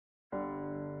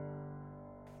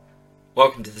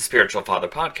Welcome to the Spiritual Father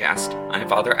Podcast. I'm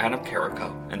Father Adam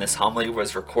Carrico, and this homily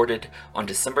was recorded on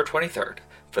December 23rd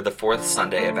for the fourth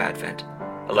Sunday of Advent,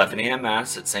 11 a.m.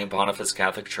 Mass at St. Boniface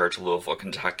Catholic Church, Louisville,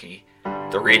 Kentucky.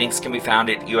 The readings can be found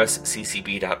at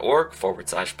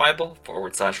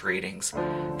usccb.org/Bible/readings.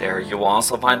 There you will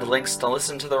also find the links to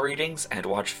listen to the readings and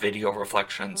watch video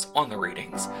reflections on the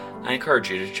readings. I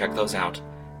encourage you to check those out.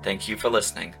 Thank you for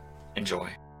listening. Enjoy.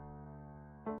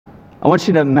 I want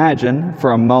you to imagine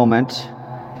for a moment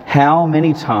how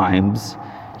many times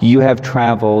you have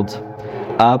traveled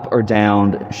up or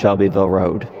down Shelbyville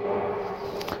Road.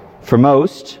 For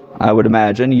most, I would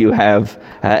imagine you have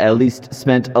at least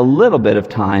spent a little bit of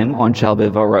time on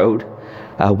Shelbyville Road.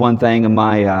 One thing,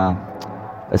 a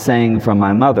saying from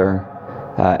my mother,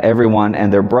 everyone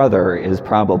and their brother is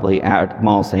probably at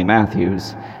Mall St.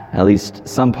 Matthews, at least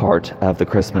some part of the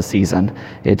Christmas season.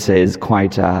 It is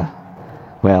quite...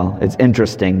 it's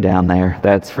interesting down there,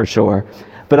 that's for sure.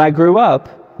 But I grew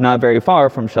up not very far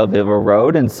from Shelbyville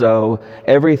Road, and so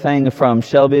everything from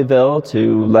Shelbyville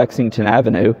to Lexington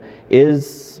Avenue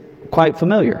is quite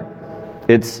familiar.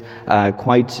 It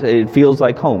feels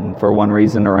like home for one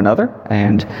reason or another,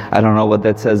 and I don't know what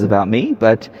that says about me,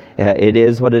 but it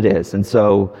is what it is. And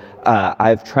so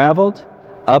I've traveled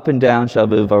up and down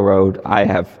Shelbyville Road. I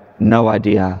have no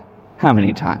idea how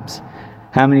many times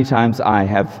I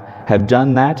have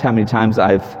done that, how many times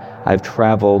I've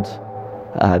traveled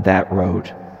that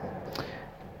road.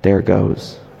 There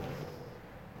goes.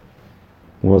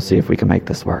 We'll see if we can make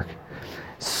this work.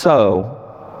 So,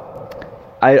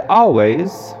 I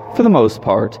always, for the most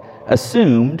part,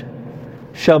 assumed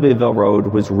Shelbyville Road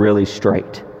was really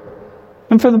straight.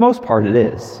 And for the most part it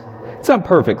is. It's not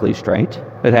perfectly straight.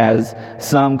 It has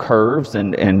some curves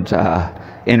and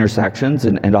intersections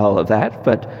and all of that,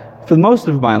 but for most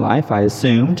of my life I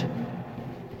assumed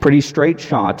pretty straight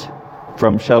shot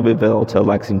from Shelbyville to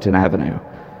Lexington Avenue.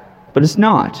 But it's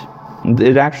not.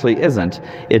 It actually isn't.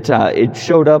 It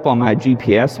showed up on my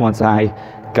GPS once I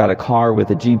got a car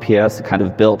with a GPS kind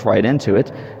of built right into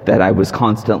it that I was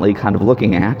constantly kind of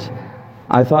looking at.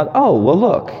 I thought, oh, well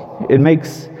look, it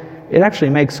actually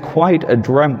makes quite a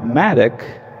dramatic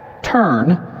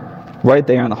turn right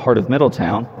there in the heart of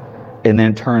Middletown and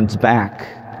then turns back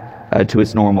to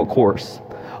its normal course.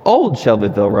 Old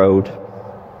Shelbyville Road,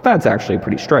 that's actually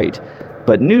pretty straight.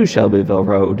 But New Shelbyville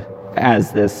Road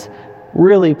has this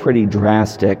really pretty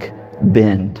drastic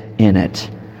bend in it.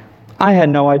 I had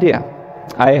no idea.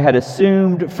 I had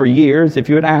assumed for years, if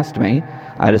you had asked me,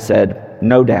 I'd have said,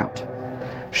 no doubt.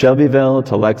 Shelbyville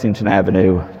to Lexington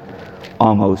Avenue,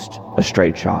 almost a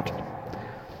straight shot.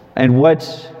 And what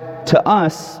to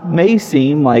us may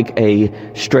seem like a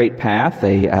straight path,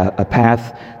 a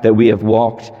path that we have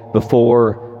walked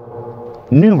before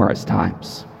numerous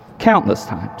times, countless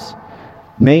times,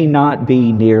 may not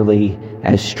be nearly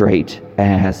as straight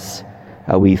as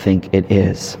we think it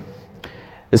is.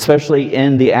 Especially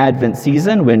in the Advent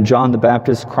season when John the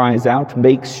Baptist cries out,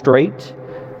 "Make straight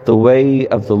the way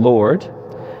of the Lord,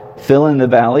 fill in the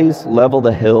valleys, level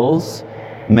the hills,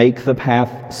 make the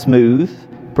path smooth,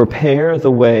 prepare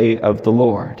the way of the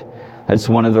Lord." That's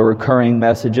one of the recurring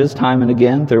messages time and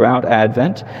again throughout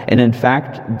Advent. And in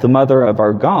fact, the Mother of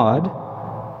our God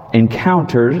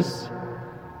encounters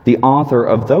the author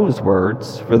of those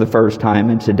words for the first time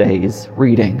in today's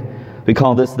reading. We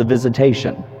call this the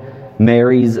Visitation,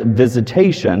 Mary's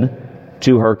visitation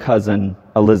to her cousin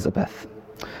Elizabeth.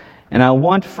 And I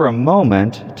want for a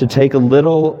moment to take a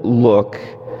little look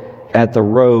at the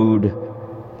road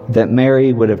that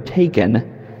Mary would have taken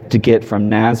to get from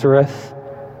Nazareth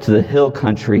to the hill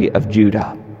country of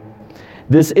Judah.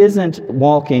 This isn't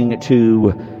walking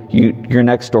to your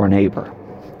next door neighbor.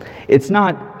 It's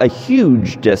not a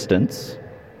huge distance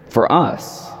for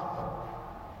us,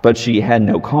 but she had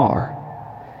no car.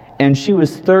 And she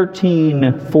was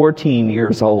 13, 14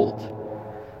 years old.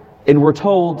 And we're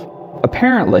told,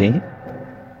 apparently,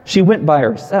 she went by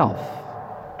herself.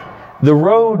 The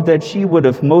road that she would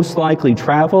have most likely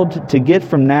traveled to get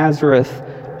from Nazareth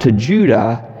to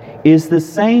Judah is the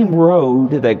same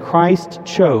road that Christ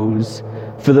chose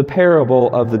for the parable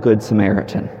of the Good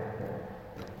Samaritan.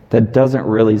 That doesn't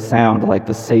really sound like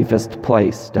the safest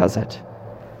place, does it?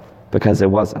 Because it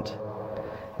wasn't.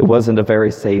 It wasn't a very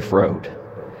safe road.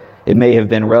 It may have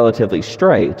been relatively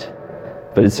straight,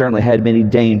 but it certainly had many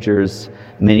dangers,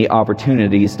 many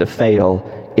opportunities to fail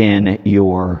in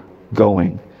your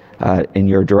going, in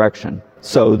your direction.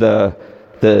 So the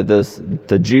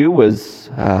Jew was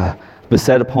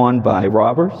beset upon by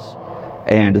robbers,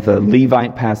 and the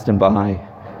Levite passed him by,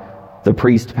 the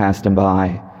priest passed him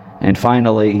by, and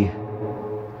finally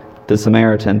the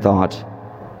Samaritan thought,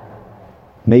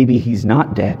 Maybe he's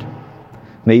not dead.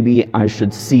 Maybe I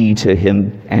should see to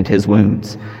him and his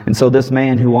wounds. And so this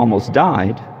man who almost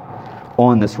died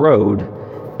on this road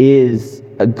is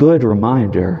a good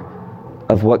reminder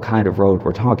of what kind of road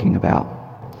we're talking about.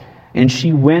 And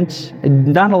she went,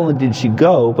 not only did she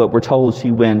go, but we're told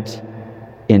she went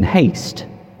in haste.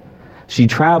 She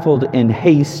traveled in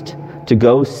haste to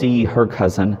go see her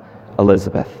cousin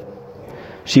Elizabeth.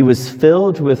 She was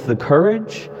filled with the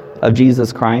courage of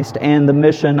Jesus Christ and the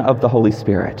mission of the Holy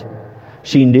Spirit.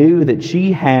 She knew that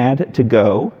she had to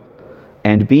go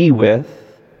and be with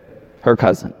her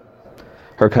cousin.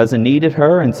 Her cousin needed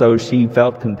her, and so she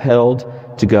felt compelled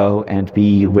to go and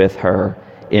be with her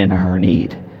in her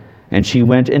need. And she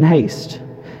went in haste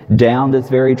down this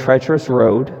very treacherous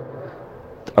road,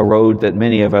 a road that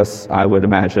many of us, I would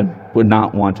imagine, would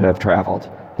not want to have traveled,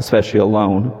 especially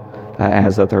alone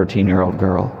as a 13-year-old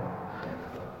girl.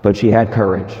 But she had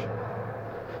courage.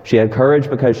 She had courage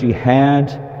because she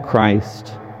had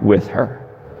Christ with her.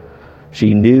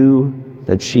 She knew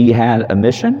that she had a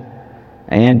mission,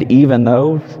 and even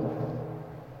though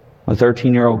a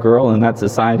 13-year-old girl in that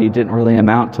society didn't really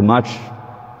amount to much,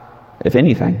 if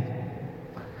anything,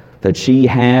 that she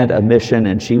had a mission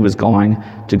and she was going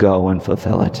to go and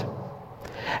fulfill it.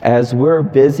 As we're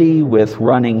busy with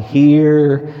running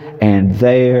here and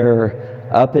there,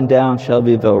 up and down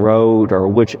Shelbyville Road, or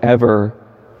whichever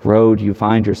road you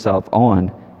find yourself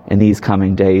on in these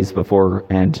coming days before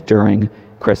and during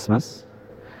Christmas,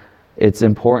 it's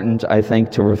important, I think,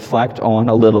 to reflect on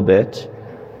a little bit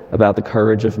about the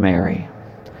courage of Mary.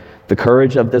 The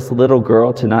courage of this little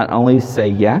girl to not only say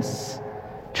yes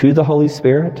to the Holy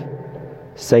Spirit,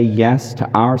 say yes to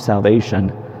our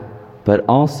salvation, but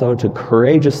also to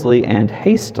courageously and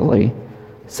hastily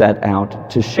set out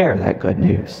to share that good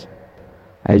news.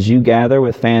 As you gather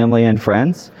with family and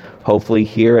friends, hopefully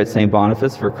here at St.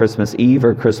 Boniface for Christmas Eve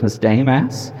or Christmas Day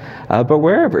Mass, but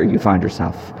wherever you find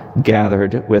yourself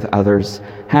gathered with others,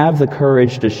 have the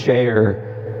courage to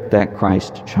share that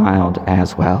Christ child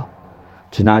as well.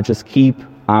 To not just keep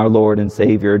our Lord and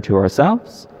Savior to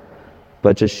ourselves,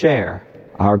 but to share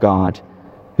our God,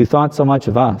 who thought so much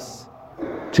of us,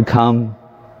 to come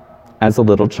as a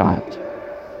little child.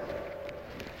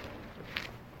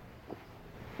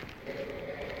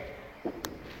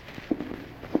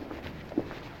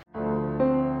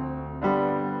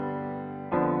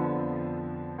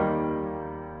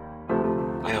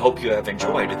 I hope you have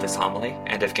enjoyed this homily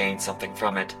and have gained something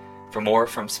from it. For more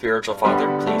from Spiritual Father,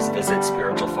 please visit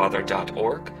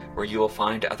spiritualfather.org, where you will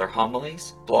find other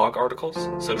homilies, blog articles,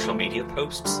 social media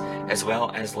posts, as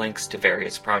well as links to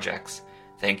various projects.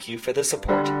 Thank you for the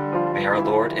support. May our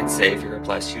Lord and Savior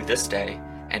bless you this day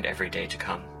and every day to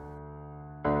come.